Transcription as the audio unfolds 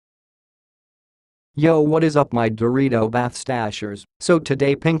Yo, what is up my Dorito bath stashers? So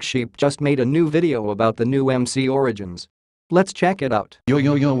today Pink Sheep just made a new video about the new MC Origins. Let's check it out.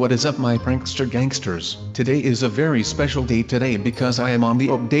 Yo, what is up my prankster gangsters? Today is a very special day today because I am on the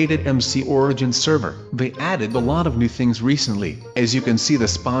updated MC Origins server. They added a lot of new things recently. As you can see, the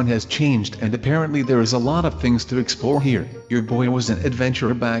spawn has changed and apparently there is a lot of things to explore here. Your boy was an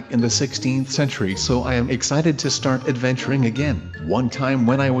adventurer back in the 16th century, so I am excited to start adventuring again. One time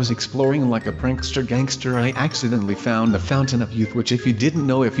when I was exploring like a prankster gangster, I accidentally found the Fountain of Youth, which if you didn't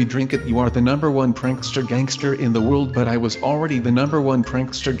know, if you drink it you are the #1 prankster gangster in the world, but I was already the #1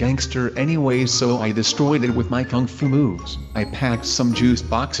 prankster gangster anyway, so I destroyed it with my kung fu moves. I packed some juice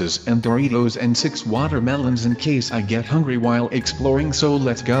boxes and Doritos and 6 watermelons in case I get hungry while exploring, so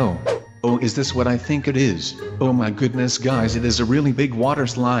let's go. Oh, is this what I think it is? Oh my goodness guys, it is a really big water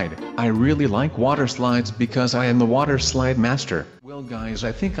slide. I really like water slides because I am the water slide master. Well guys,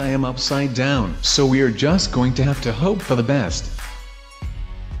 I think I am upside down, so we are just going to have to hope for the best.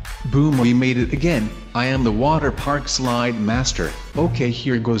 Boom, we made it again. I am the water park slide master. Okay,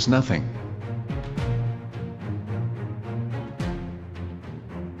 here goes nothing.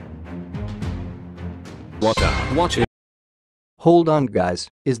 Watch it. Hold on guys,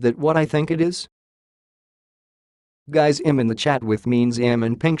 is that what I think it is? Guys, I'm in the chat with means I'm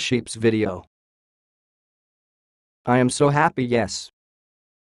in Pink Sheep's video. I am so happy, yes.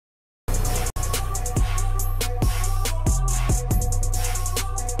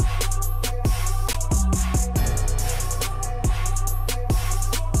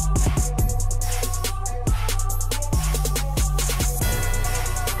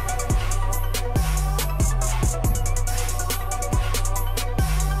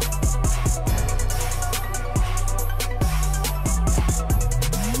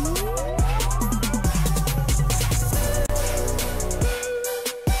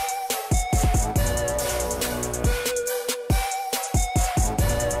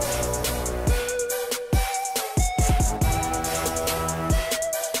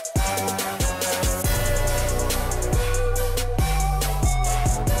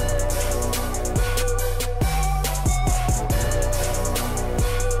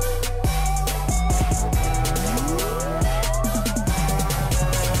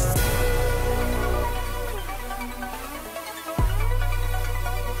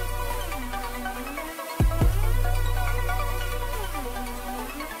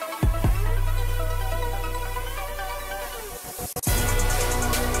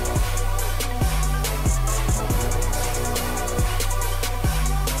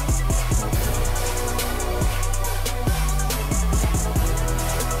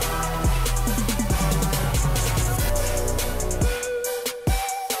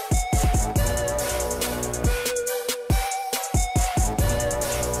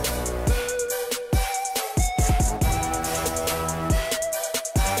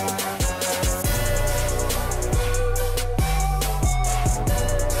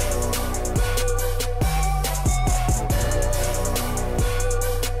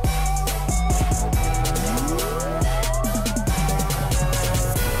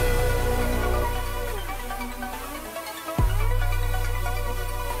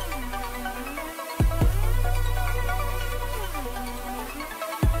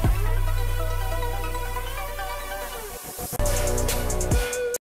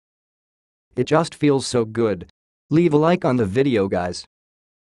 It just feels so good. Leave a like on the video guys.